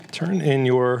Turn in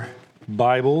your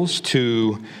Bibles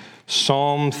to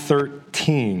Psalm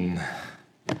 13.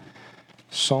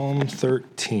 Psalm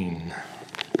 13.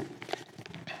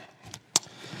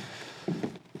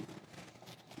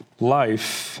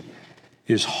 Life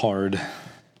is hard.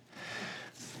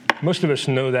 Most of us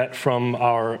know that from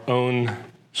our own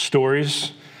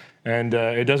stories, and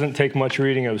it doesn't take much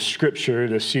reading of Scripture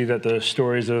to see that the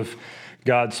stories of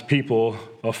God's people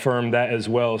affirm that as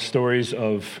well. Stories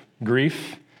of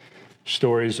grief,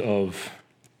 stories of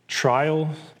trial,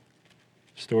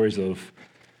 stories of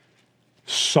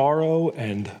sorrow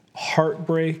and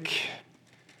heartbreak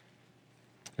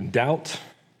and doubt.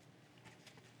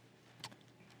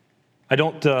 I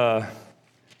don't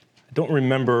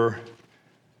remember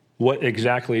what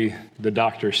exactly the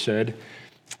doctor said.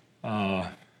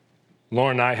 Lauren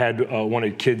and I had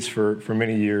wanted kids for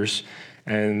many years,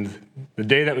 and the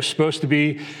day that was supposed to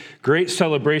be great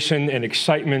celebration and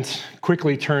excitement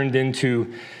quickly turned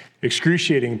into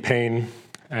excruciating pain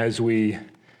as we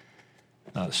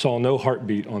saw no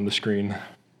heartbeat on the screen.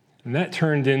 And that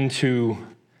turned into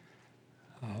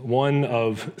one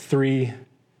of 3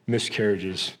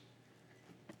 miscarriages.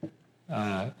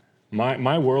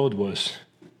 My world was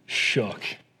shook.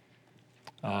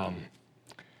 I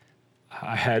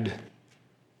had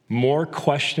more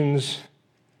questions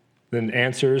than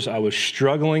answers. I was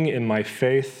struggling in my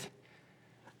faith.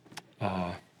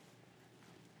 I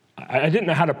didn't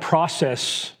know how to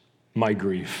process my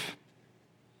grief.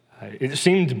 It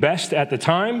seemed best at the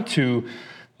time to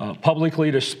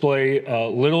publicly display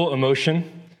little emotion.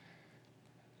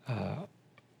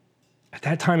 At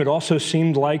that time, it also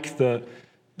seemed like the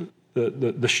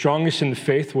strongest in the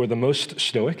faith were the most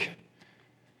stoic.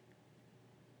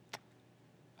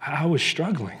 I was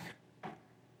struggling.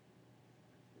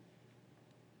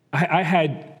 I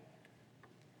had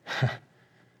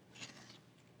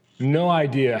no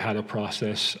idea how to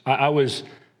process. I was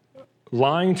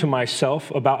lying to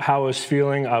myself about how I was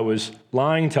feeling. I was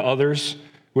lying to others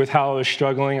with how I was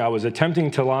struggling. I was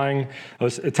attempting to lie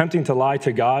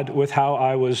to God with how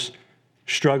I was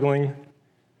struggling.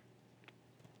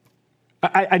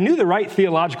 I knew the right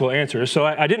theological answers, so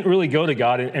I didn't really go to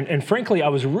God. And frankly, I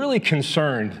was really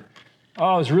concerned.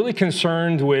 I was really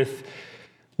concerned with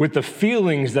the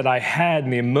feelings that I had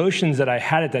and the emotions that I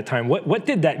had at that time. What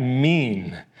did that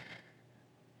mean?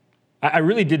 I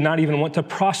really did not even want to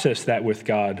process that with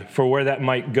God for where that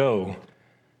might go.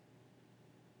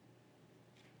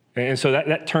 And so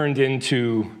that turned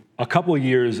into a couple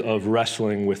years of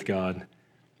wrestling with God.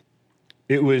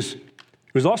 It was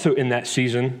also in that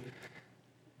season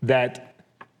that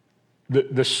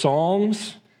the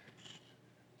Psalms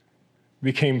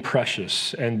became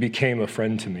precious and became a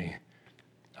friend to me.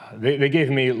 They gave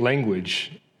me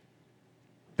language.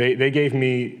 They gave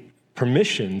me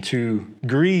permission to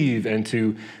grieve and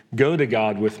to go to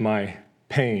God with my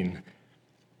pain.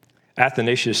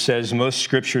 Athanasius says, most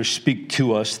scriptures speak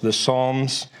to us. The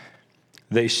Psalms,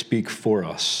 they speak for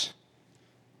us.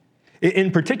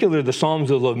 In particular, the Psalms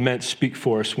of Lament speak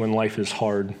for us when life is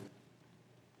hard.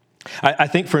 I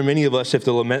think for many of us, if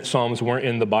the Lament Psalms weren't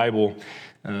in the Bible,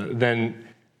 then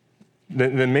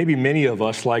maybe many of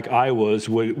us, like I was,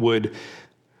 would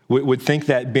think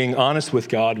that being honest with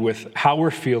God, with how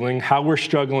we're feeling, how we're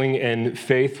struggling in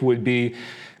faith, would be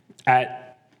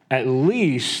at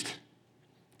least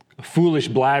foolish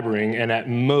blabbering and at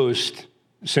most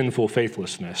sinful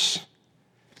faithlessness.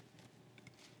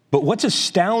 But what's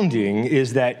astounding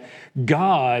is that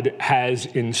God has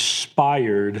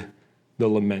inspired the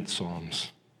Lament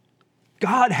Psalms.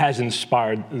 God has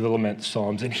inspired the Lament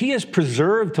Psalms, and He has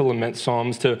preserved the Lament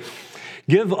Psalms to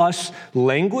give us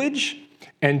language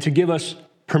and to give us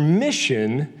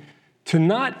permission to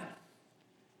not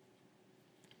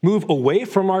move away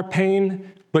from our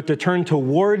pain, but to turn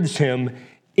towards Him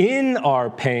in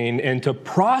our pain and to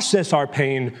process our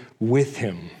pain with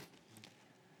Him.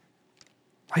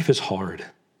 Life is hard.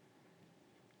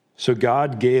 So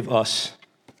God gave us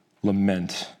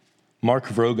lament. Mark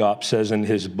Vroegop says in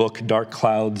his book, Dark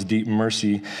Clouds, Deep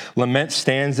Mercy, lament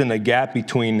stands in a gap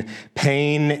between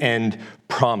pain and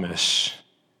promise.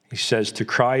 He says, to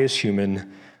cry is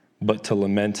human, but to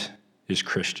lament is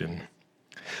Christian.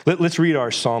 Let's read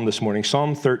our psalm this morning,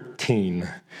 Psalm 13.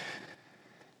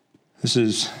 This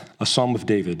is a psalm of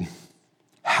David.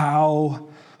 How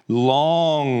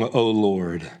long, O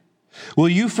Lord, will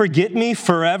you forget me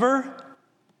forever?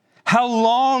 How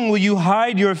long will you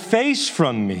hide your face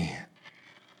from me?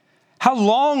 How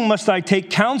long must I take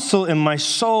counsel in my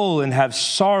soul and have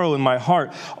sorrow in my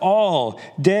heart all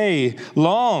day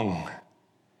long?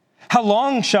 How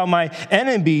long shall my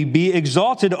enemy be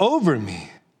exalted over me?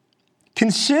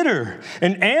 Consider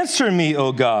and answer me,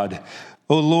 O God,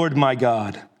 O Lord my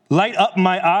God. Light up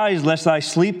my eyes, lest I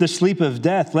sleep the sleep of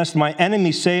death, lest my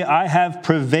enemies say I have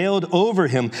prevailed over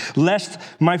him, lest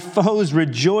my foes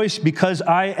rejoice because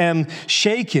I am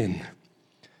shaken.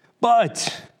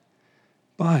 But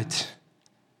I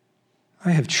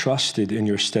have trusted in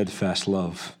your steadfast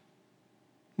love.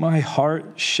 My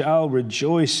heart shall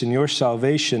rejoice in your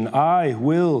salvation. I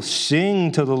will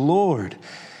sing to the Lord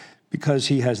because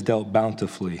he has dealt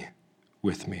bountifully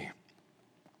with me.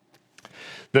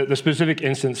 The specific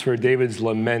instance for David's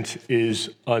lament is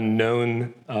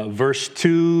unknown. Verse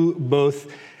 2,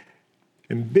 both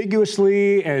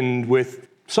ambiguously and with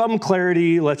some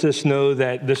clarity, lets us know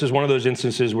that this is one of those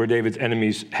instances where David's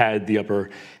enemies had the upper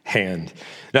hand.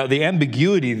 Now, the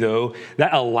ambiguity, though,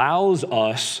 that allows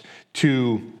us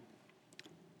to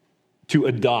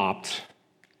adopt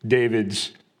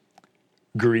David's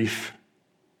grief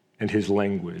and his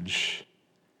language.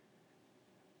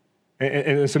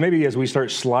 And so maybe as we start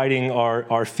sliding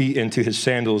our feet into his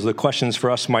sandals, the questions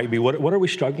for us might be, what are we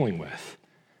struggling with?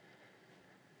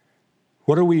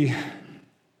 What are we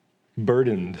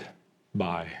burdened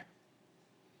by?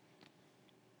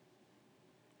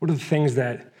 What are the things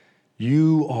that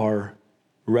you are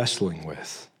wrestling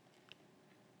with?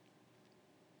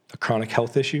 A chronic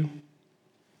health issue?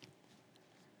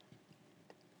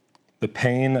 The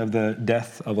pain of the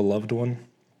death of a loved one?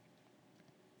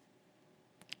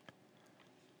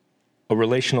 A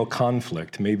relational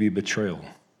conflict, maybe betrayal?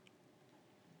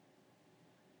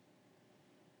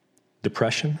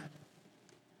 Depression?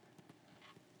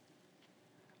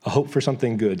 A hope for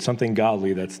something good, something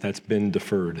godly that's been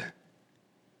deferred?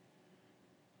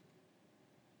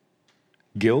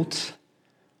 Guilt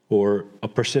or a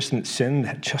persistent sin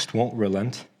that just won't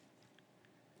relent?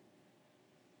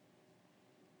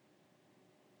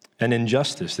 An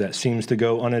injustice that seems to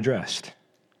go unaddressed?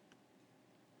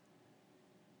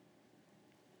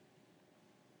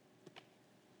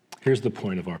 Here's the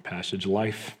point of our passage.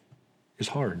 Life is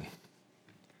hard.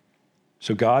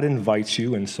 So God invites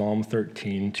you in Psalm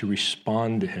 13 to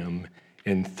respond to him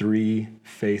in 3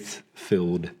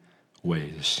 faith-filled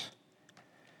ways.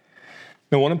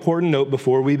 Now, one important note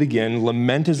before we begin,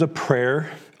 lament is a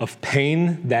prayer of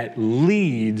pain that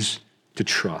leads to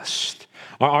trust.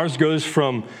 Ours goes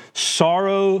from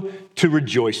sorrow to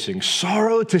rejoicing,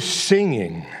 sorrow to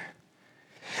singing.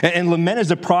 And lament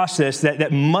is a process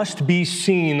that must be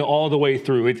seen all the way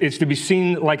through. It's to be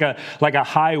seen like a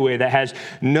highway that has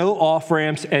no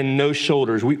off-ramps and no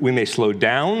shoulders. We may slow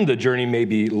down, the journey may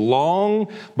be long,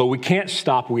 but we can't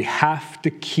stop. We have to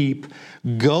keep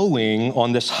going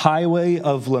on this highway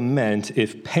of lament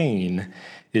if pain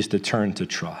is to turn to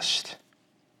trust.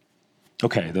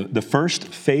 Okay, the first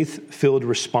faith-filled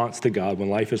response to God when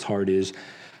life is hard is,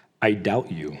 I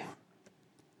doubt you.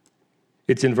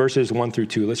 It's in verses 1 through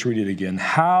 2. Let's read it again.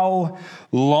 How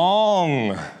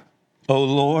long, O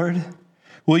Lord,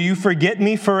 will you forget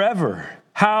me forever?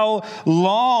 How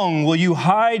long will you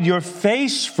hide your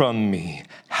face from me?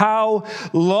 How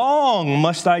long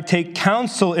must I take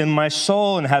counsel in my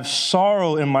soul and have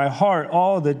sorrow in my heart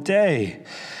all the day?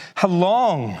 How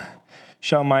long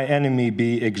shall my enemy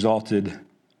be exalted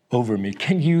over me?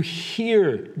 Can you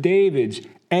hear David's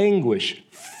anguish?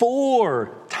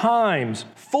 4 times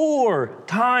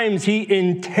he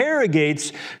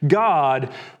interrogates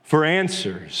God for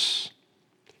answers.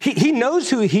 He knows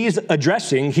who he's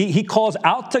addressing. He calls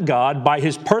out to God by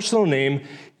his personal name,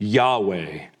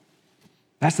 Yahweh.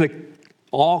 That's the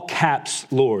all caps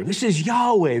Lord. This is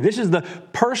Yahweh. This is the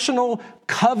personal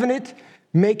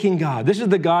covenant-making God. This is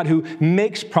the God who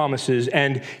makes promises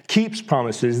and keeps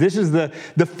promises. This is the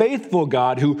faithful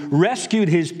God who rescued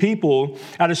his people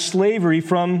out of slavery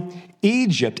from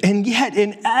Egypt. And yet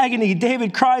in agony,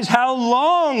 David cries, how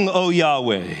long, O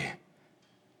Yahweh?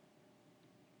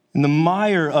 In the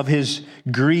mire of his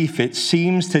grief, it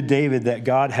seems to David that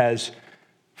God has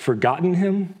forgotten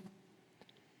him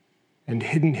and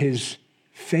hidden his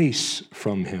face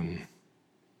from him.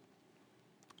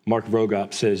 Mark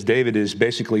Vroegop says David is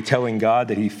basically telling God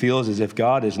that he feels as if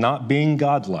God is not being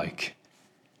godlike.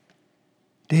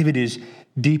 David is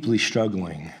deeply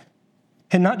struggling.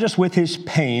 And not just with his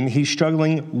pain, he's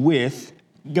struggling with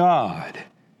God.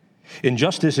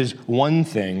 Injustice is one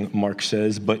thing, Mark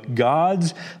says, but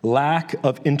God's lack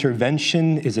of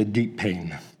intervention is a deep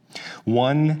pain,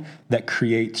 one that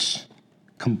creates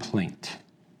complaint.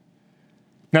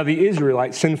 Now, the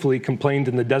Israelites sinfully complained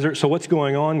in the desert, so what's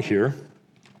going on here?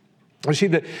 You see,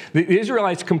 the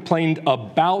Israelites complained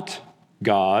about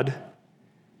God.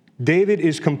 David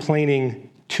is complaining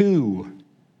to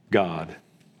God.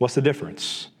 What's the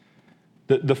difference?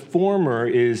 The former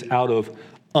is out of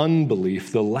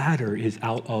unbelief. The latter is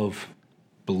out of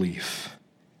belief.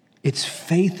 It's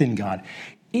faith in God.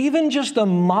 Even just a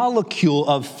molecule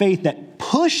of faith that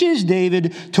pushes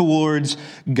David towards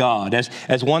God.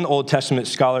 As one Old Testament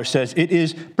scholar says, it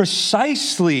is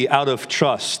precisely out of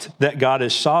trust that God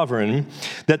is sovereign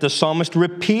that the psalmist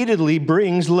repeatedly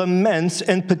brings laments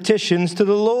and petitions to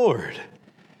the Lord.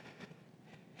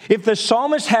 If the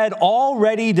psalmist had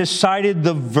already decided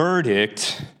the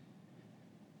verdict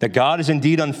that God is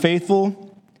indeed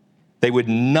unfaithful, they would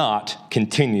not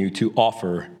continue to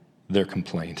offer their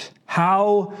complaint.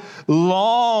 How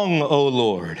long, O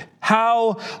Lord?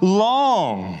 How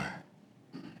long?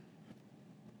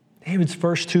 David's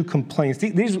first two complaints,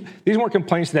 these weren't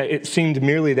complaints that it seemed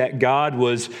merely that God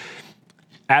was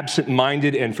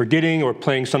absent-minded and forgetting or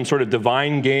playing some sort of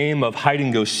divine game of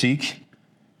hide-and-go-seek.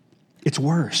 It's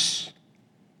worse.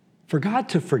 For God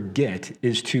to forget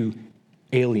is to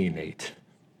alienate.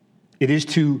 It is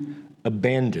to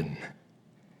abandon.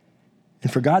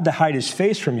 And for God to hide his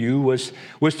face from you was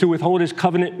to withhold his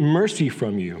covenant mercy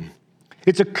from you.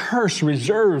 It's a curse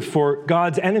reserved for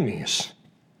God's enemies.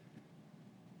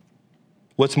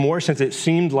 What's more, since it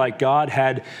seemed like God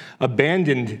had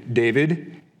abandoned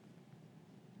David,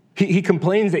 he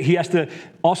complains that he has to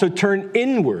also turn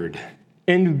inward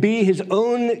and be his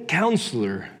own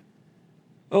counselor.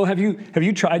 Oh, have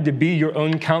you tried to be your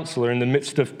own counselor in the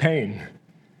midst of pain?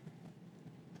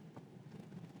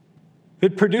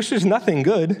 It produces nothing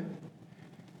good.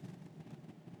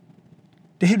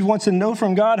 David wants to know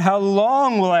from God, how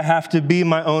long will I have to be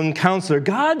my own counselor?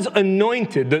 God's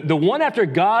anointed, the one after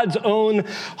God's own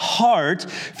heart,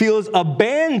 feels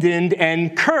abandoned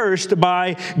and cursed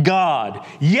by God.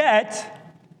 Yet,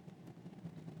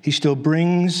 he still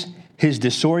brings his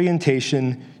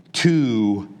disorientation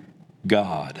to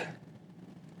God.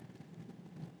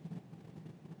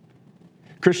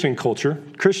 Christian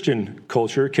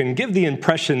culture can give the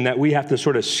impression that we have to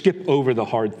sort of skip over the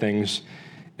hard things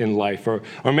in life, or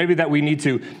maybe that we need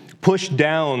to push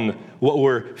down what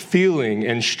we're feeling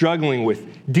and struggling with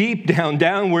deep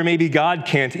down where maybe God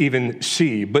can't even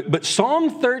see. But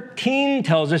Psalm 13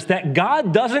 tells us that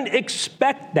God doesn't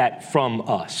expect that from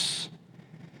us.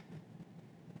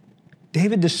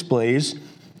 David displays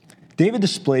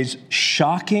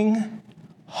shocking,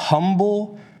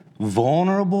 humble,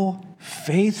 vulnerable,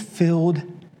 faith-filled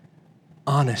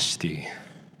honesty.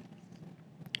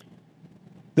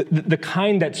 The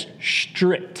kind that's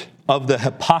stripped of the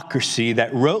hypocrisy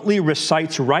that rotely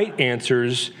recites right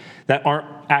answers that aren't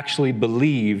actually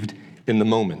believed in the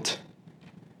moment.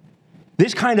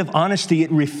 This kind of honesty,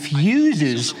 it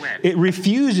refuses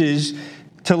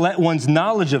to let one's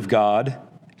knowledge of God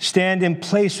stand in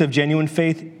place of genuine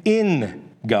faith in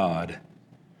God.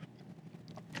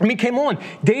 I mean, come on.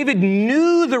 David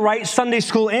knew the right Sunday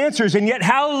school answers, and yet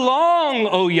how long,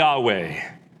 O Yahweh?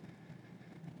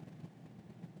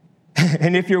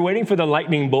 And if you're waiting for the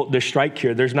lightning bolt to strike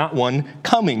here, there's not one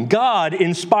coming. God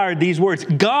inspired these words.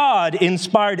 God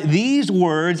inspired these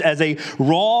words as a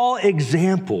raw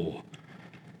example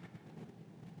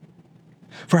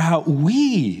for how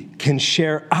we can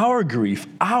share our grief,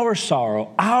 our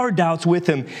sorrow, our doubts with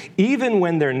him, even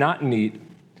when they're not neat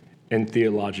and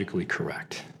theologically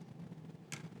correct.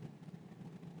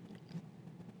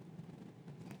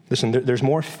 Listen, there's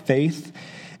more faith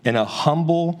in a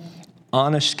humble,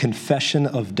 honest confession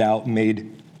of doubt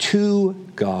made to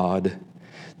God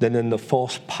than in the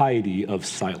false piety of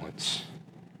silence.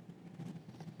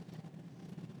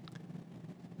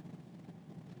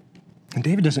 And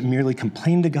David doesn't merely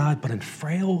complain to God, but in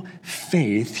frail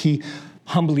faith, he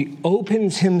humbly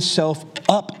opens himself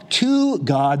up to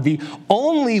God, the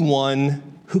only one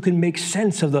who can make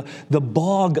sense of the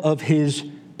bog of his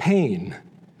pain.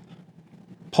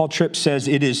 Paul Tripp says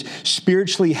it is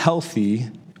spiritually healthy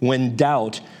when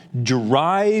doubt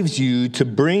drives you to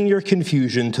bring your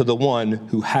confusion to the one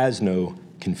who has no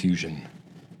confusion.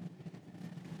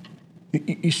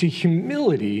 You see,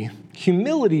 humility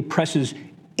presses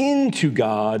into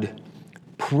God.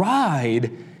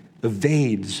 Pride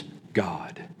evades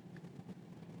God.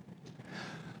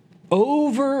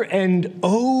 Over and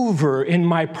over in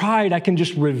my pride, I can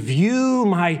just review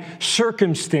my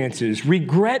circumstances,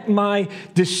 regret my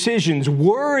decisions,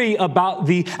 worry about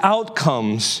the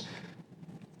outcomes.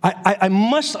 I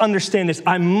must understand this.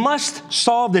 I must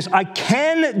solve this. I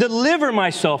can deliver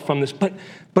myself from this.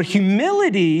 But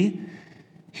humility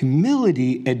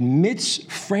admits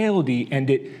frailty, and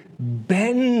it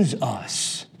bends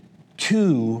us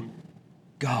to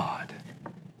God.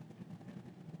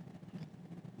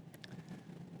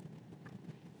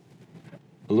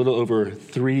 A little over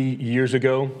 3 years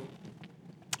ago,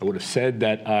 I would have said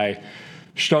that I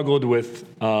struggled with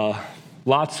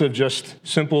lots of just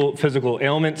simple physical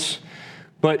ailments,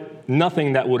 but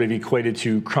nothing that would have equated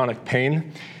to chronic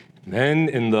pain. Then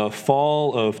in the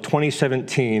fall of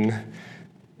 2017,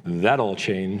 that all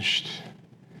changed.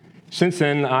 Since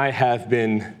then, I have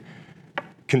been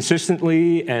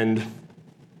consistently and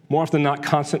more often than not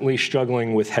constantly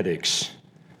struggling with headaches.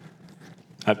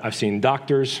 I've seen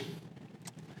doctors,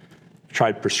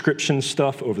 tried prescription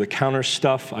stuff, over-the-counter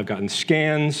stuff. I've gotten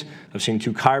scans. I've seen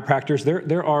 2 chiropractors.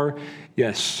 There are,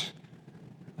 yes,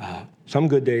 some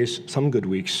good days, some good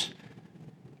weeks.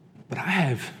 But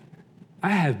I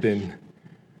have been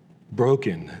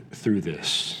broken through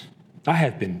this. I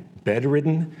have been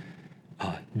bedridden.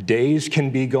 Days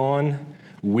can be gone.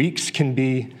 Weeks can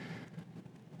be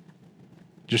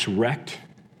just wrecked.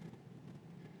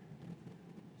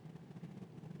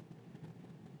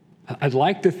 I'd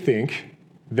like to think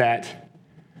that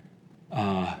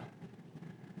I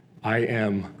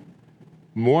am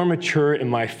more mature in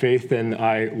my faith than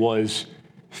I was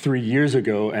 3 years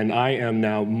ago, and I am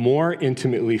now more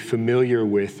intimately familiar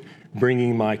with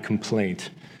bringing my complaint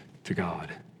to God.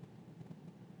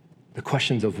 The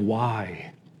questions of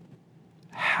why,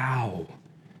 how,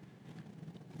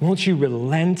 won't you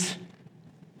relent?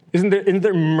 Isn't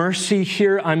there mercy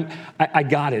here? I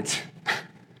got it.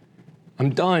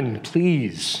 I'm done,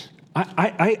 please.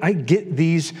 I get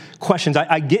these questions.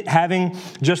 I get having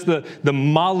just the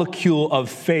molecule of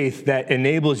faith that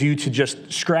enables you to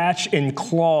just scratch and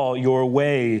claw your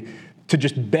way to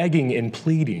just begging and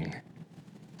pleading.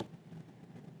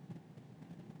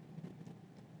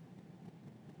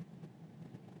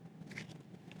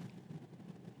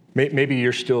 Maybe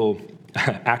you're still,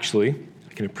 actually,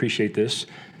 I can appreciate this,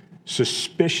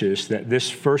 suspicious that this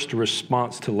first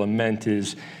response to lament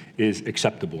is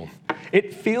acceptable.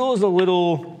 It feels a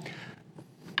little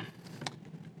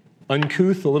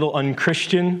uncouth, a little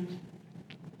unchristian.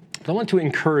 But I want to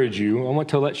encourage you, I want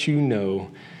to let you know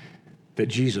that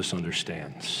Jesus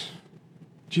understands.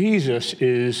 Jesus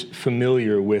is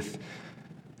familiar with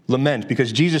lament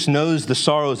because Jesus knows the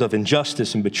sorrows of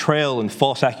injustice and betrayal and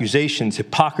false accusations,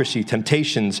 hypocrisy,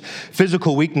 temptations,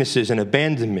 physical weaknesses, and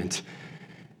abandonment.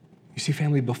 You see,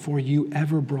 family, before you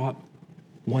ever brought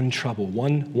one trouble,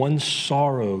 one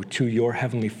sorrow to your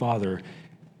Heavenly Father,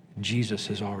 Jesus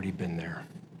has already been there.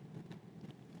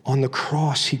 On the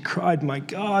cross, he cried, my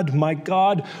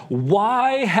God,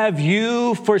 why have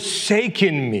you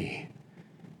forsaken me?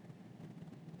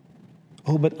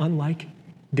 Oh, but unlike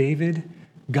David,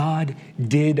 God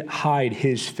did hide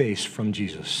his face from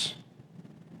Jesus.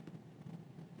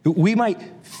 We might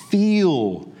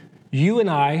feel, you and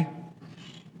I,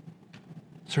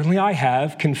 certainly I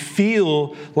have, can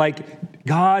feel like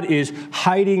God is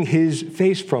hiding his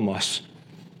face from us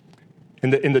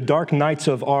in the dark nights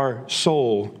of our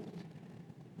soul.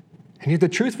 And yet the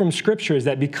truth from Scripture is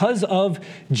that because of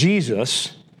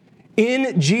Jesus,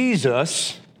 in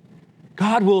Jesus,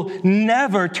 God will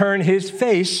never turn his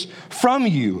face from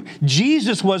you.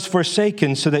 Jesus was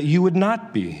forsaken so that you would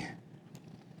not be.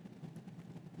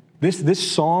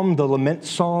 This psalm, the lament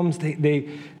psalms,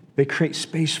 they create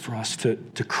space for us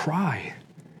to cry,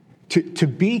 to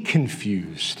be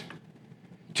confused,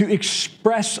 to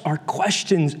express our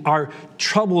questions, our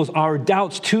troubles, our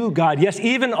doubts to God. Yes,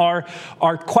 even our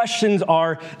questions,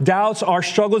 our doubts, our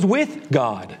struggles with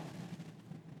God.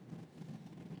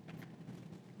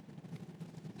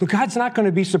 But God's not going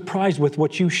to be surprised with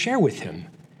what you share with him.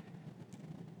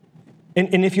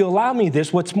 And if you allow me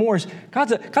this, what's more is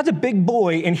God's a big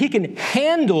boy, and he can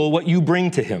handle what you bring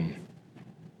to him.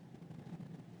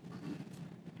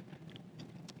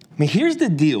 I mean, here's the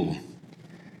deal.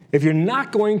 If you're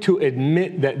not going to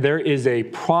admit that there is a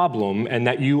problem and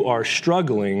that you are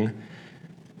struggling,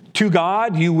 to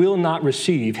God, you will not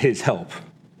receive his help.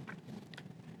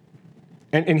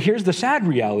 And here's the sad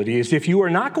reality is if you are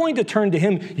not going to turn to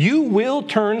him, you will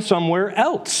turn somewhere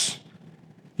else.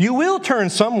 You will turn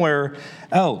somewhere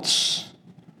else.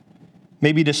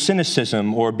 Maybe to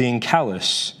cynicism or being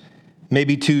callous.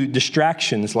 Maybe to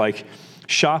distractions like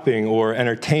shopping or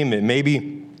entertainment.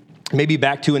 Maybe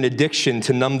back to an addiction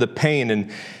to numb the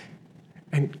pain.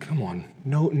 And come on,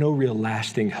 no real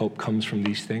lasting help comes from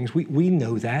these things. We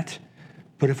know that.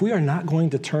 But if we are not going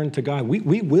to turn to God,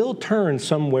 we will turn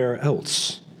somewhere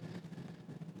else.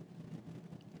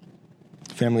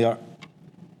 Family, our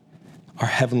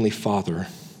Heavenly Father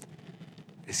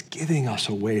is giving us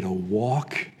a way to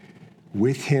walk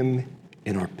with him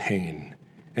in our pain.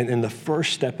 And the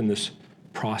first step in this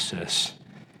process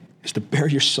is to bare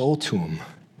your soul to him.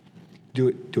 Do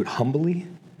it humbly,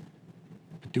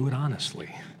 but do it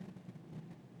honestly.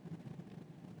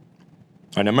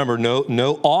 And remember,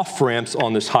 no off-ramps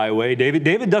on this highway.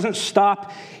 David doesn't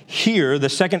stop here. The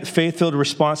second faith-filled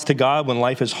response to God when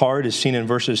life is hard is seen in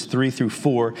verses 3 through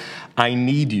 4. I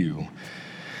need you.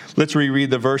 Let's reread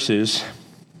the verses.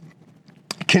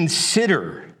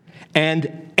 Consider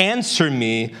and answer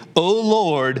me, O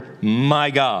Lord,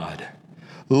 my God.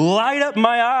 Light up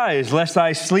my eyes, lest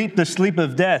I sleep the sleep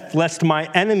of death, lest my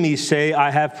enemies say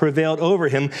I have prevailed over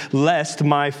him, lest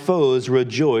my foes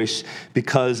rejoice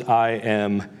because I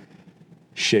am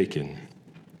shaken.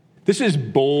 This is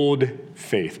bold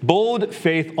faith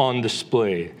on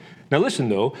display. Now listen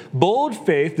though, bold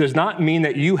faith does not mean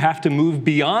that you have to move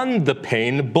beyond the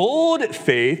pain. Bold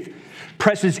faith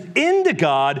presses into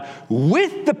God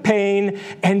with the pain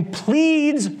and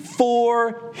pleads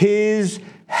for his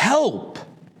help.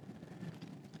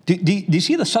 Do you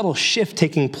see the subtle shift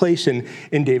taking place in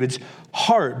David's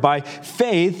heart? By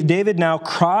faith, David now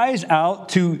cries out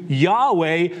to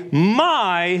Yahweh,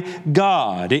 my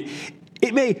God.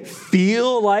 It may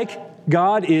feel like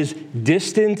God is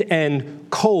distant and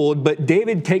cold, but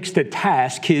David takes to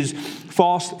task his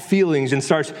false feelings and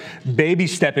starts baby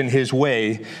stepping his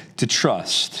way to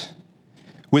trust.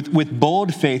 With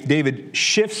bold faith, David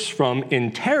shifts from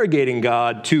interrogating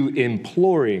God to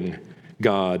imploring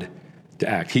God to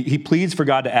act. He pleads for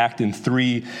God to act in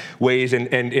three ways. And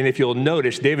if you'll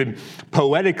notice, David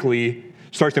poetically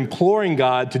starts imploring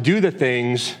God to do the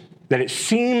things that it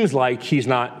seems like he's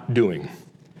not doing.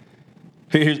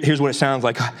 Here's what it sounds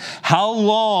like. How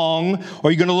long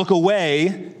are you going to look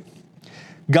away?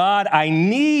 God, I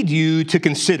need you to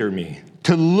consider me,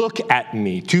 to look at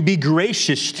me, to be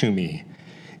gracious to me.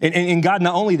 And God,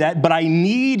 not only that, but I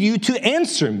need you to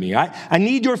answer me. I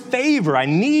need your favor. I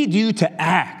need you to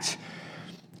act.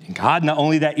 And God, not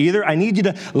only that either, I need you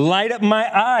to light up my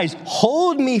eyes,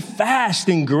 hold me fast,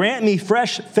 and grant me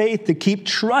fresh faith to keep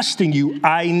trusting you.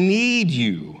 I need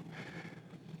you.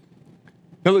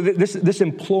 Now, this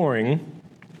imploring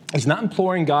is not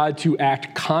imploring God to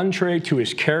act contrary to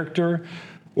his character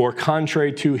or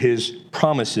contrary to his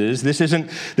promises. This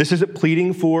isn't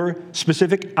pleading for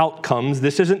specific outcomes.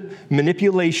 This isn't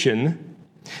manipulation.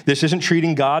 This isn't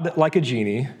treating God like a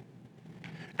genie.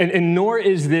 And nor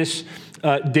is this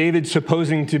David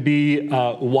supposing to be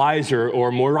wiser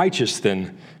or more righteous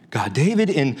than God. David,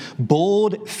 in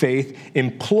bold faith,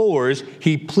 implores,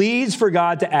 he pleads for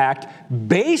God to act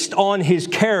based on his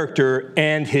character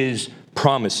and his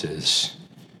promises.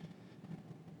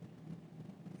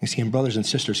 You see, brothers and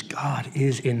sisters, God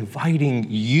is inviting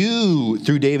you,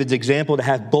 through David's example, to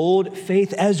have bold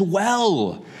faith as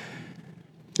well.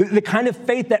 The kind of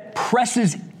faith that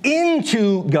presses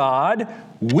into God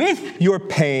with your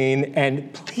pain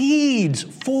and pleads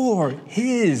for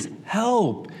his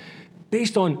help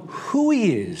based on who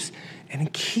he is and in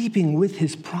keeping with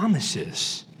his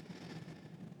promises.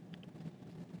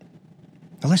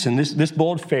 Now listen, this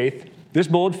bold faith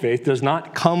does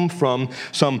not come from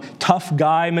some tough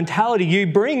guy mentality you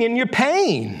bring in your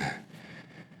pain.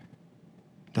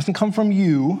 It doesn't come from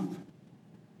you.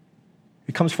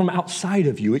 It comes from outside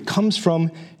of you. It comes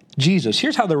from Jesus.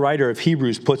 Here's how the writer of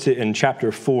Hebrews puts it in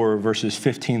chapter 4, verses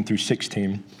 15 through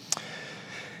 16.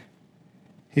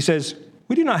 He says,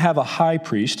 we do not have a high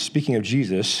priest, speaking of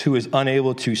Jesus, who is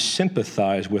unable to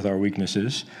sympathize with our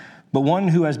weaknesses, but one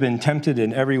who has been tempted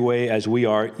in every way as we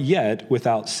are, yet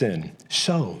without sin.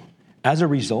 So, as a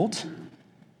result,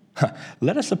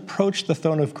 let us approach the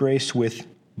throne of grace with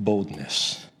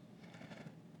boldness,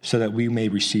 so that we may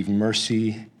receive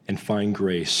mercy and find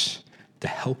grace to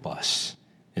help us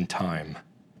in time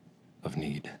of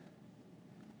need.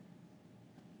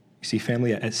 You see,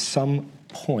 family, at some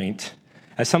point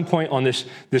on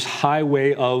this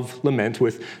highway of lament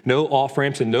with no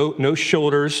off-ramps and no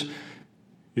shoulders,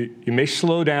 you may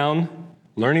slow down.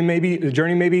 The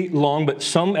journey may be long, but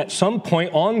at some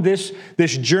point on this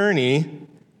journey,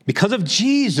 because of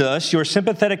Jesus, your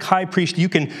sympathetic high priest, you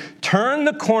can turn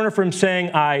the corner from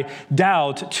saying, I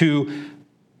doubt, to,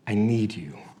 I need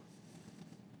you.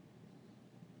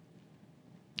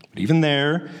 But even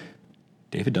there,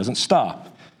 David doesn't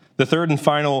stop. The third and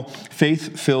final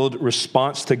faith-filled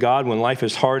response to God when life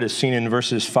is hard is seen in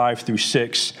verses 5 through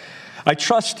 6. I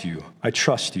trust you.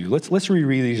 Let's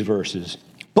reread these verses.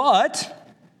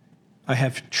 But I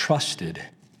have trusted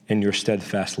in your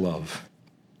steadfast love.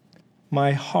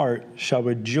 My heart shall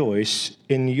rejoice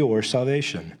in your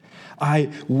salvation. I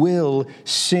will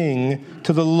sing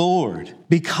to the Lord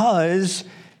because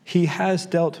he has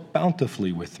dealt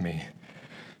bountifully with me.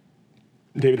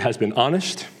 David has been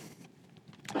honest.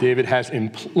 David has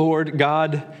implored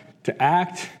God to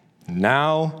act.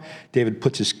 Now, David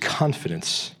puts his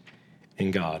confidence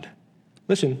in God.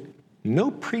 Listen,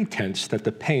 no pretense that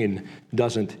the pain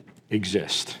doesn't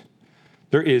exist.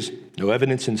 There is no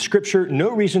evidence in Scripture, no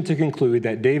reason to conclude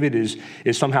that David is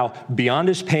somehow beyond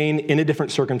his pain in a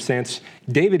different circumstance.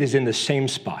 David is in the same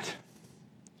spot.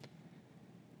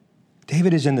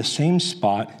 David is in the same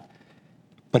spot,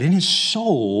 but in his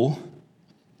soul,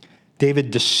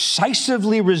 David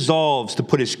decisively resolves to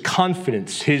put his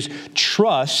confidence, his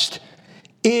trust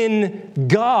in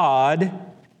God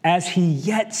as he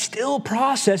yet still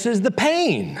processes the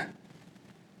pain.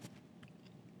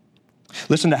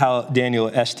 Listen to how Daniel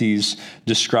Estes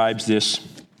describes this.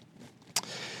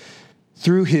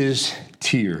 Through his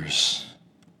tears,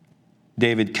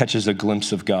 David catches a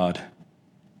glimpse of God.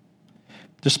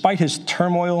 Despite his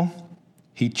turmoil,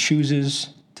 he chooses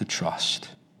to trust.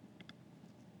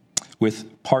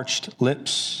 With parched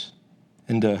lips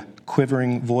and a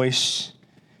quivering voice,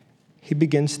 he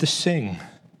begins to sing.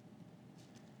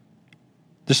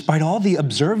 Despite all the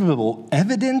observable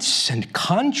evidence and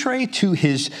contrary to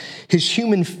his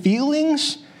human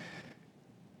feelings,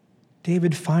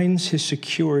 David finds his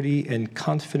security and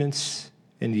confidence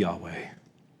in Yahweh.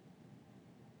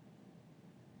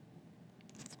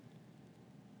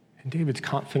 And David's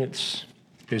confidence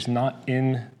is not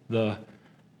in the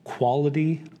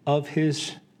quality of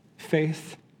his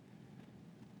faith.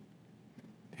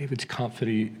 David's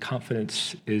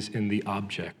confidence is in the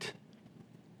object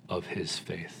of his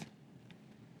faith.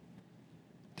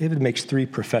 David makes 3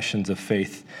 professions of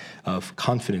faith, of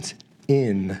confidence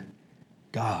in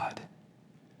God.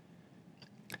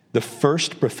 The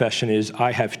first profession is,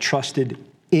 I have trusted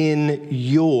in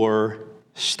your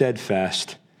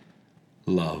steadfast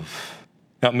love.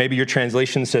 Now, maybe your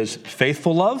translation says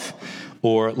faithful love,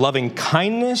 or loving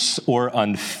kindness, or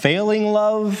unfailing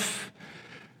love.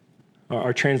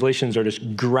 Our translations are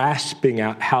just grasping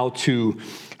at how to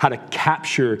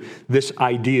capture this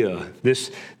idea.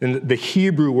 And the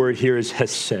Hebrew word here is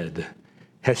hesed.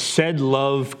 Hesed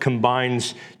love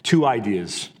combines 2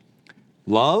 ideas: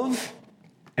 love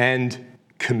and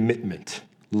commitment.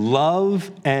 Love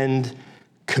and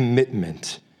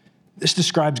commitment. This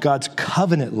describes God's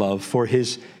covenant love for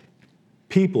his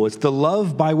people. It's the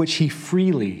love by which he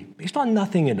freely, based on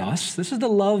nothing in us, this is the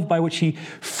love by which he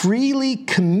freely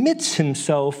commits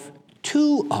himself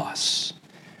to us.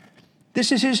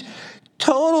 This is his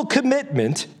total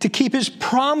commitment to keep his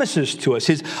promises to us,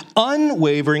 his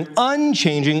unwavering,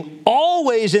 unchanging,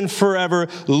 always and forever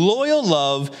loyal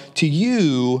love to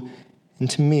you and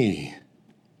to me.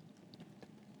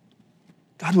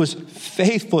 God was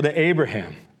faithful to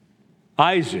Abraham,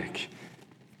 Isaac,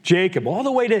 Jacob, all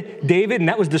the way to David, and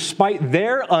that was despite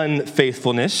their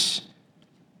unfaithfulness.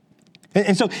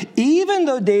 And so even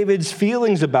though David's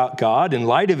feelings about God, in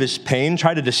light of his pain,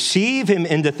 try to deceive him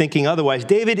into thinking otherwise,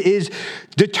 David is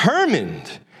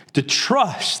determined to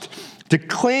trust, to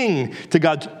cling to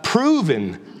God's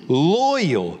proven,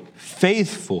 loyal,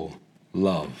 faithful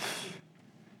love.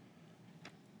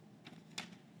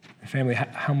 Family,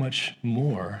 how much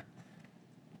more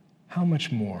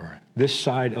this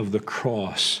side of the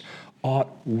cross ought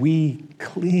we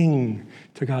cling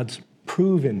to God's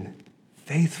proven,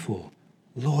 faithful,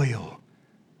 loyal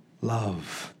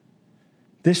love.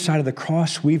 This side of the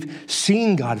cross, we've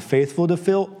seen God faithful to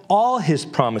fill all his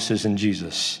promises in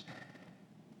Jesus.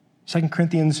 2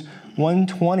 Corinthians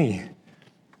 1:20,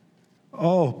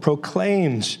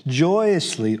 proclaims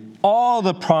joyously all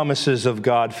the promises of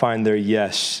God find their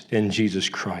yes in Jesus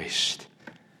Christ.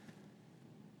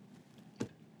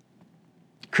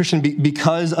 Christian,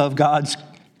 because of God's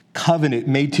covenant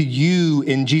made to you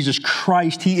in Jesus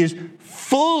Christ, he is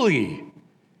fully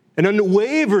and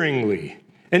unwaveringly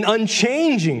and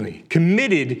unchangingly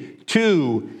committed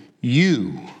to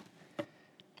you.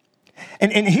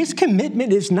 And his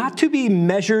commitment is not to be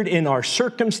measured in our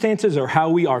circumstances or how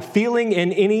we are feeling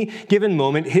in any given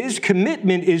moment. His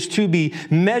commitment is to be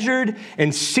measured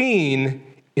and seen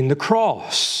in the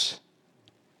cross.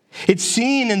 It's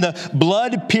seen in the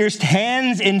blood-pierced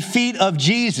hands and feet of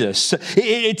Jesus.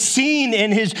 It's seen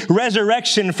in his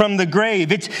resurrection from the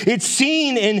grave. It's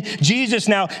seen in Jesus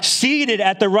now seated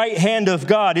at the right hand of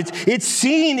God. It's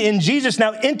seen in Jesus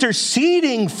now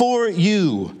interceding for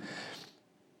you.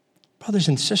 Brothers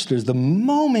and sisters, the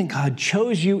moment God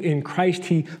chose you in Christ,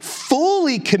 he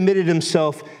fully committed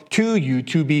himself to you,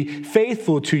 to be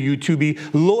faithful to you, to be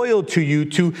loyal to you,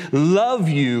 to love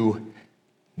you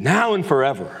now and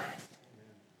forever.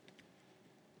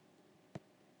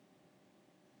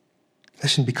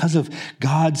 Listen, because of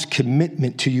God's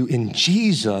commitment to you in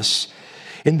Jesus,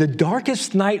 in the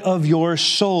darkest night of your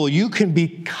soul, you can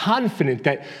be confident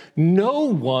that no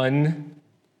one,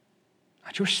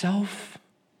 not yourself,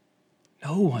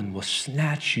 no one will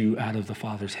snatch you out of the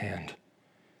Father's hand.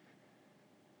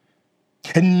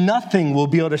 And nothing will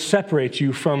be able to separate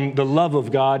you from the love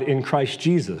of God in Christ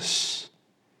Jesus.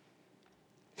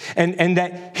 And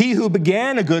that he who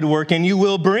began a good work in you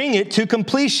will bring it to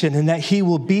completion, and that he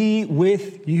will be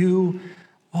with you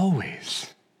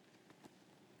always.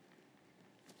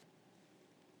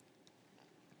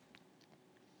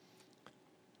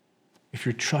 If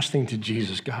you're trusting to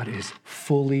Jesus, God is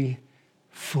fully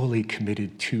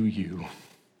committed to you.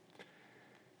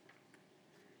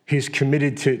 He's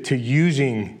committed to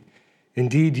using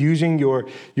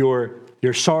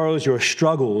your sorrows, your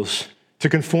struggles, to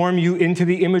conform you into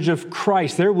the image of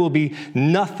Christ. There will be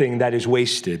nothing that is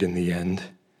wasted in the end.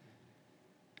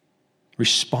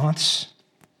 Response,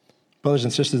 brothers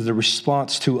and sisters, the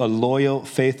response to a loyal,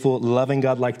 faithful, loving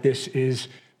God like this is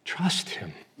trust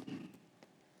him.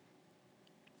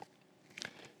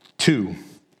 2,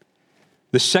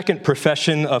 the second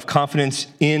profession of confidence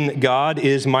in God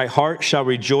is, my heart shall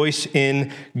rejoice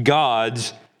in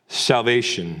God's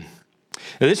salvation.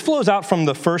 Now, this flows out from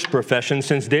the first profession,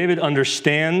 since David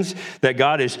understands that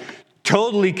God is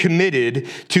totally committed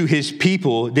to his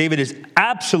people. David is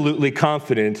absolutely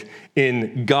confident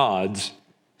in God's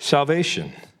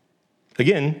salvation.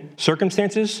 Again,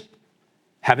 circumstances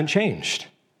haven't changed.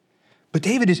 But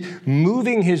David is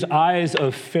moving his eyes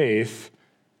of faith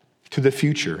to the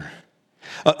future.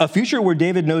 A future where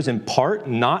David knows in part,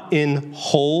 not in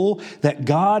whole, that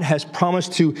God has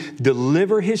promised to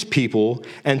deliver his people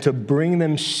and to bring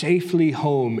them safely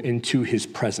home into his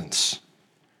presence.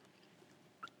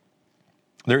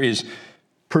 There is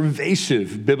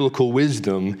pervasive biblical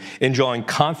wisdom in drawing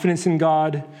confidence in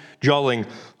God, drawing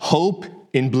hope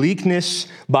in bleakness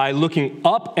by looking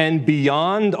up and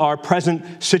beyond our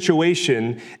present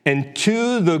situation and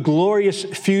to the glorious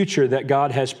future that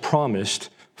God has promised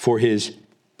for his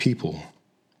people.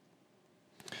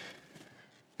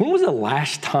 When was the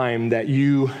last time that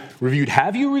you reviewed?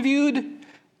 Have you reviewed?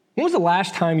 When was the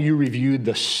last time you reviewed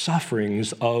the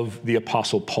sufferings of the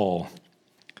Apostle Paul?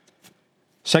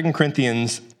 2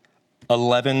 Corinthians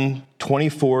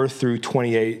 11:24 through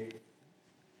 28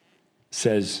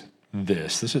 says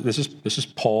this. This is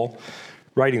Paul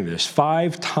writing this.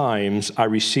 5 times I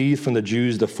received from the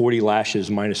Jews the 40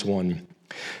 lashes minus 1.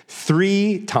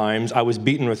 3 times I was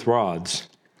beaten with rods.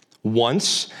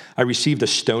 Once I received a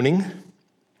stoning.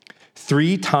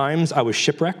 3 times I was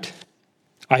shipwrecked.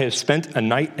 I have spent a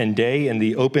night and day in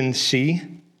the open sea.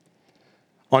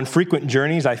 On frequent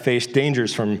journeys, I faced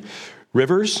dangers from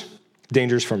rivers,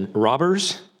 dangers from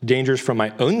robbers, dangers from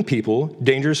my own people,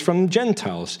 dangers from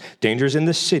Gentiles, dangers in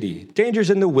the city, dangers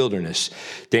in the wilderness,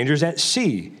 dangers at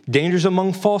sea, dangers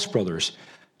among false brothers,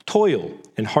 toil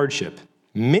and hardship,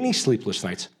 many sleepless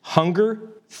nights, hunger,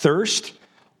 thirst,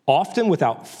 often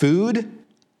without food,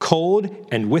 cold,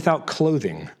 and without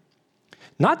clothing.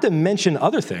 Not to mention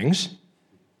other things,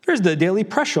 there's the daily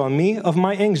pressure on me of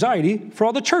my anxiety for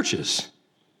all the churches.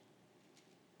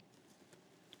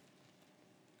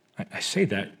 I say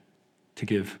that to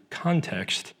give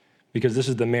context, because this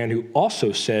is the man who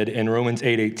also said in Romans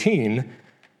 8:18,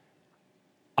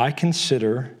 I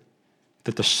consider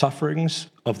that the sufferings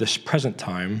of this present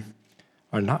time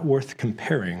are not worth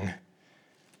comparing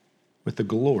with the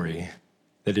glory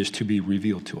that is to be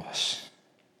revealed to us.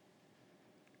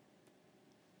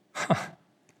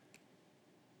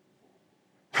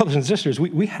 Brothers and sisters,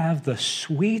 we have the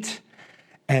sweet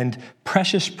and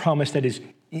precious promise that is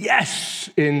yes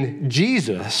in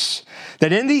Jesus,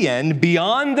 that in the end,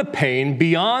 beyond the pain,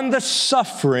 beyond the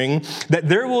suffering, that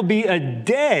there will be a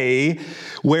day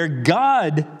where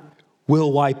God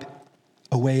will wipe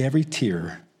away every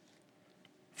tear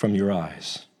from your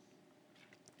eyes,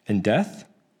 and death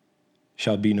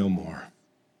shall be no more.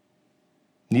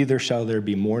 Neither shall there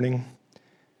be mourning,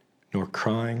 nor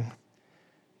crying,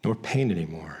 nor pain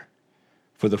anymore,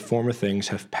 for the former things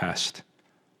have passed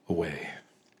away.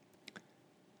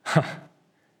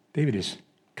 David is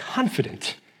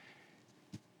confident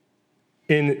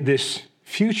in this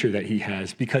future that he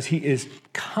has because he is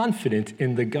confident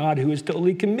in the God who is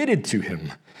totally committed to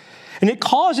him. And it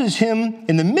causes him,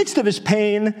 in the midst of his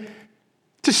pain,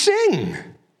 to sing,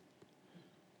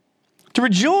 to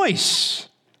rejoice.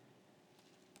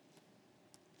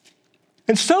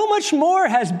 And so much more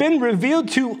has been revealed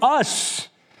to us.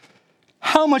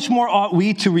 How much more ought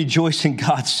we to rejoice in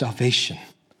God's salvation?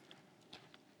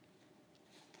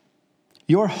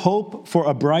 Your hope for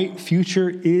a bright future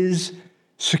is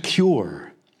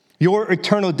secure. Your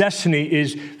eternal destiny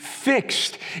is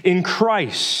fixed in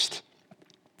Christ.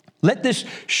 Let this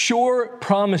sure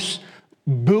promise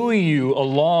buoy you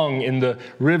along in the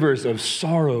rivers of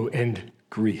sorrow and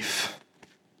grief.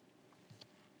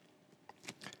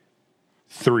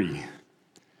 3.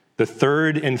 The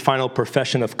third and final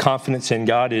profession of confidence in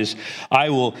God is, I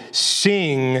will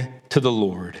sing to the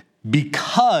Lord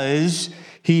because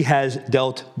he has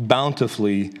dealt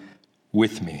bountifully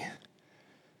with me.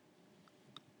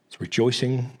 It's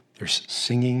rejoicing. There's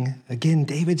singing. Again,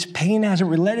 David's pain hasn't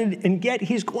relented, and yet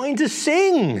he's going to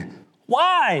sing.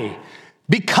 Why?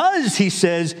 Because he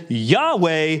says,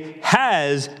 Yahweh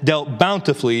has dealt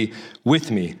bountifully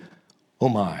with me. Oh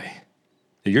my.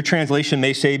 Your translation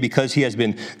may say, because he has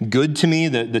been good to me.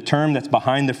 The term that's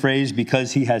behind the phrase,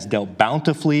 because he has dealt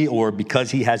bountifully, or because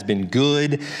he has been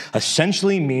good,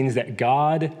 essentially means that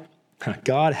God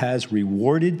has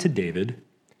rewarded to David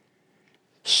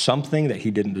something that he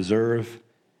didn't deserve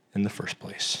in the first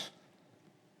place.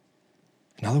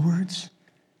 In other words,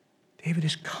 David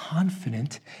is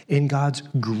confident in God's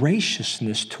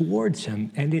graciousness towards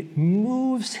him, and it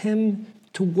moves him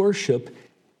to worship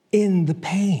in the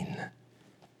pain.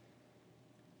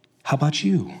 How about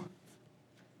you?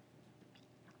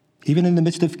 Even in the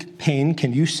midst of pain,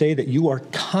 can you say that you are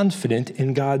confident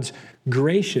in God's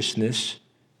graciousness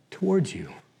towards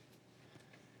you?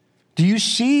 Do you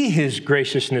see his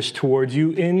graciousness towards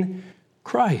you in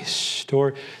Christ?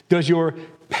 Or does your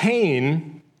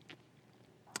pain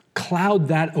cloud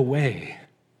that away?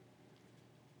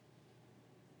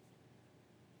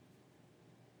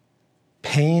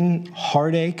 Pain,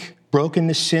 heartache,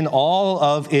 brokenness, sin, all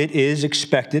of it is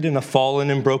expected in a fallen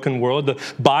and broken world. The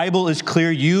Bible is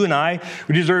clear. You and I,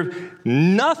 we deserve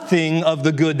nothing of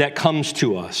the good that comes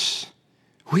to us.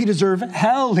 We deserve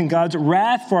hell and God's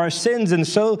wrath for our sins, and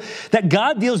so that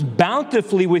God deals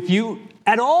bountifully with you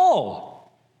at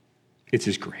all, it's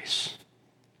his grace.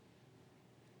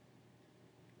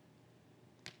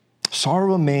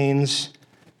 Sorrow remains,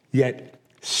 yet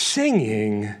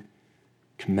singing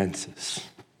commences.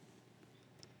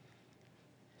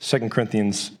 2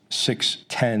 Corinthians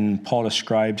 6:10, Paul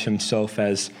describes himself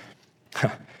as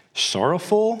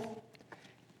sorrowful,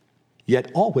 yet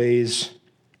always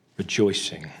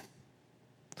rejoicing.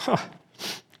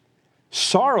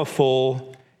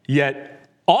 Sorrowful, yet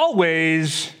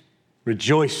always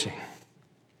rejoicing.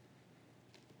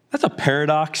 That's a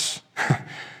paradox.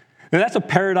 And that's a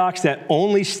paradox that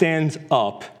only stands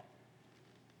up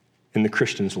in the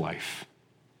Christian's life.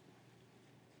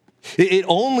 It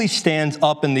only stands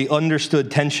up in the understood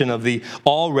tension of the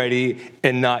already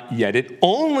and not yet. It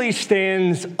only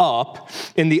stands up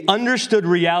in the understood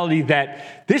reality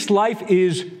that this life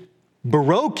is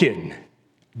broken.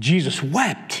 Jesus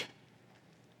wept.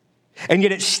 And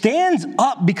yet it stands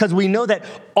up because we know that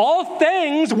all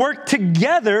things work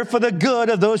together for the good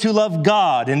of those who love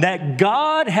God, and that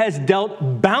God has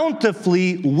dealt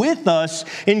bountifully with us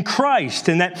in Christ,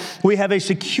 and that we have a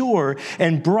secure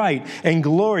and bright and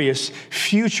glorious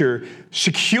future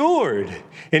secured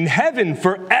in heaven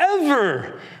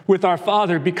forever with our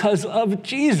Father because of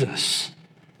Jesus.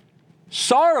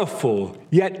 Sorrowful,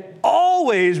 yet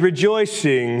always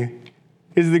rejoicing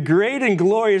is the great and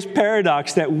glorious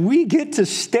paradox that we get to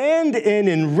stand in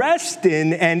and rest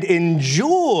in and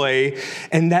enjoy,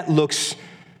 and that looks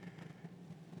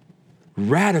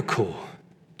radical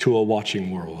to a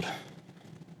watching world.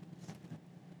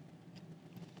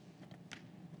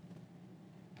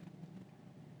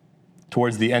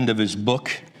 Towards the end of his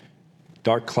book,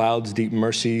 Dark Clouds, Deep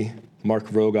Mercy, Mark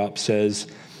Vroegop says,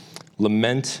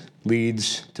 lament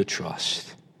leads to trust.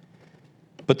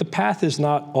 But the path is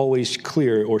not always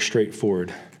clear or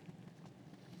straightforward.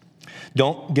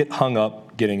 Don't get hung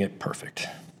up getting it perfect.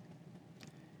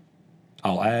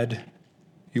 I'll add,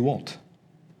 you won't.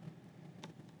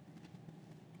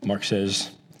 Mark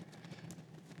says,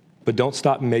 but don't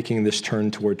stop making this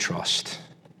turn toward trust.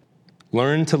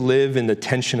 Learn to live in the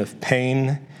tension of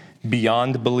pain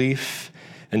beyond belief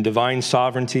and divine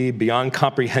sovereignty beyond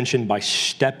comprehension by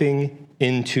stepping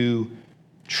into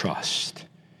trust.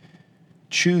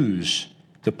 Choose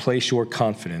to place your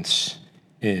confidence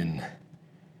in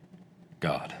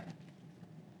God.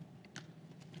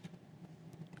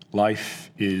 Life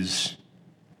is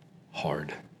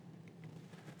hard.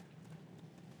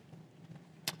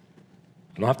 I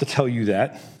don't have to tell you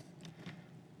that,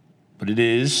 but it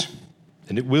is,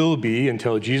 and it will be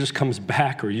until Jesus comes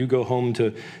back or you go home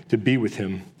to be with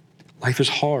him. Life is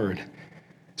hard.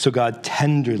 So God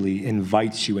tenderly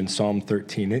invites you in Psalm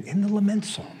 13 and in the lament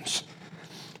Psalms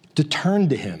to turn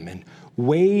to him and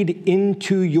wade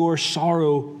into your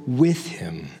sorrow with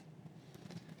him.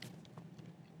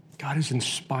 God has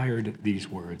inspired these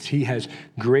words. He has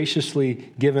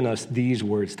graciously given us these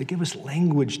words to give us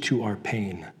language to our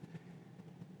pain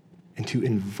and to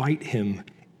invite him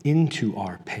into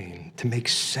our pain, to make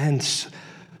sense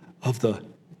of the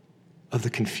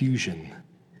confusion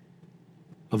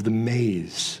of the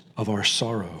maze of our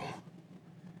sorrow.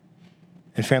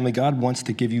 And family, God wants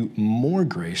to give you more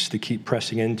grace to keep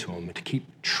pressing into him, to keep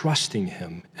trusting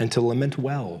him, and to lament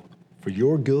well for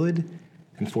your good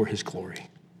and for his glory.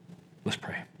 Let's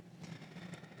pray.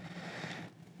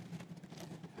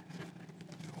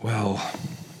 Well,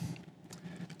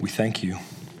 we thank you.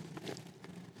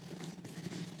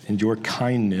 And your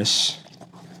kindness,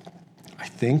 I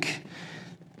think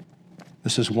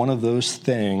this is one of those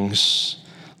things,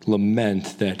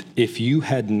 lament, that if you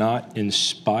had not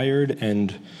inspired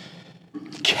and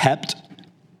kept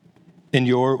in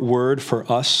your word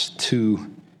for us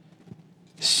to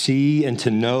see and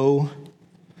to know,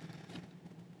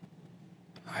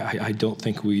 I don't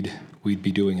think we'd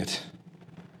be doing it.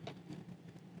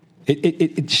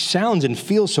 It sounds and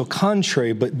feels so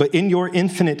contrary, but in your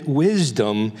infinite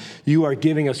wisdom, you are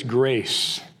giving us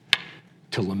grace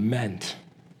to lament,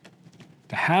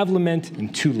 to have lament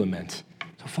and to lament.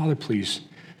 So Father, please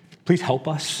help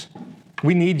us.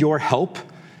 We need your help.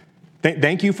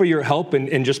 Thank you for your help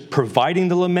in just providing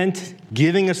the lament,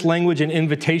 giving us language and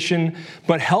invitation,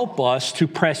 but help us to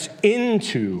press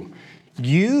into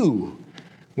you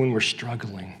when we're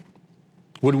struggling.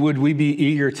 Would we be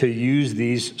eager to use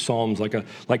these psalms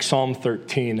like Psalm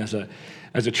 13 as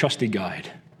a trusty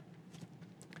guide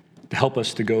to help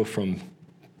us to go from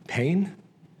pain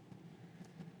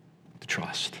to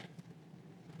trust,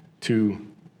 to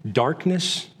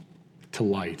darkness to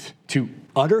light, to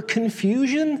utter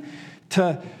confusion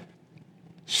to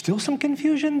still some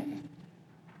confusion,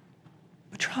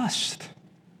 but trust.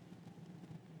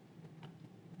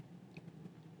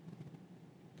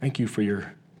 Thank you for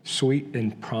your sweet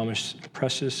and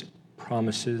precious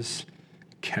promises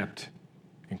kept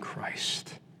in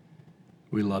Christ.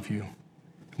 We love you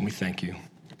and we thank you.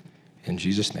 In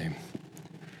Jesus' name,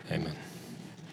 amen.